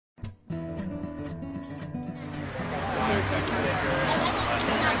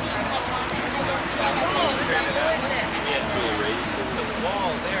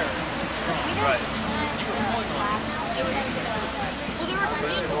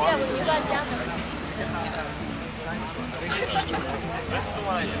Yeah, when you got down there. That's the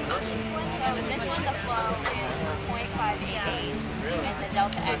one I did. So this one, the flow is 0.588, and the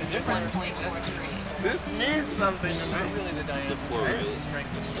delta X is 1.43. This means something to me. Really the diameter. The flow is.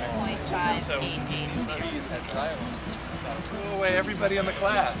 It's 0.588 meters. Throw away everybody in the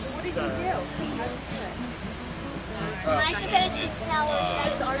class. What did you do? Am I supposed to tell her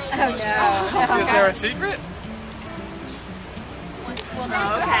shapes on it? Oh no. Is there a secret? Okay.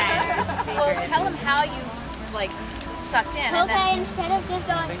 Well, tell them how you like sucked in. And Okay, then instead of just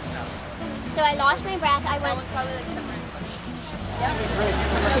going. So I lost my breath. I went. Probably like somewhere.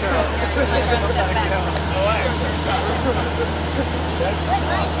 step back. But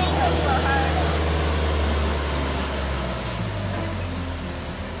my fingers were hurting.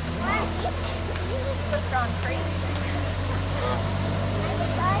 Strong free.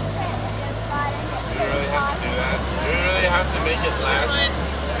 You really have to do that. You really have to make it last.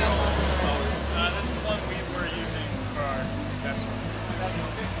 This is the one we were using for our test run.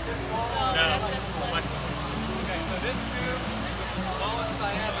 No, much. Okay, so this tube is the smallest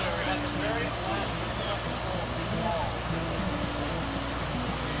diameter at the very top.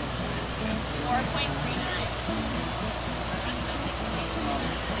 4.39.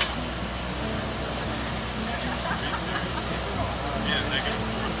 Yeah, negative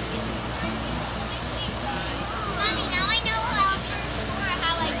 4. Mommy, now I know how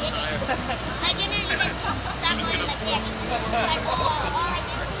I did it. I didn't even suck on it like this. Like, all I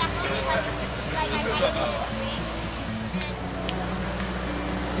did was suck on it like I tried to.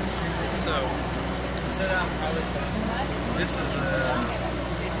 So, this is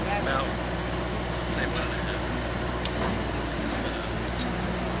about the same amount of head.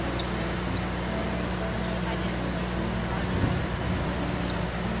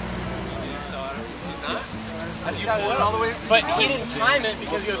 I just got it all the way. But he didn't time it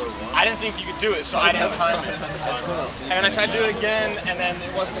because he goes, I didn't think you could do it, so I didn't time it. And I tried to do it again, and then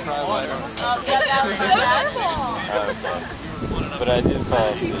it wasn't any water. Yeah, that was terrible. But I did fall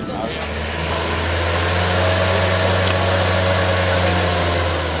asleep.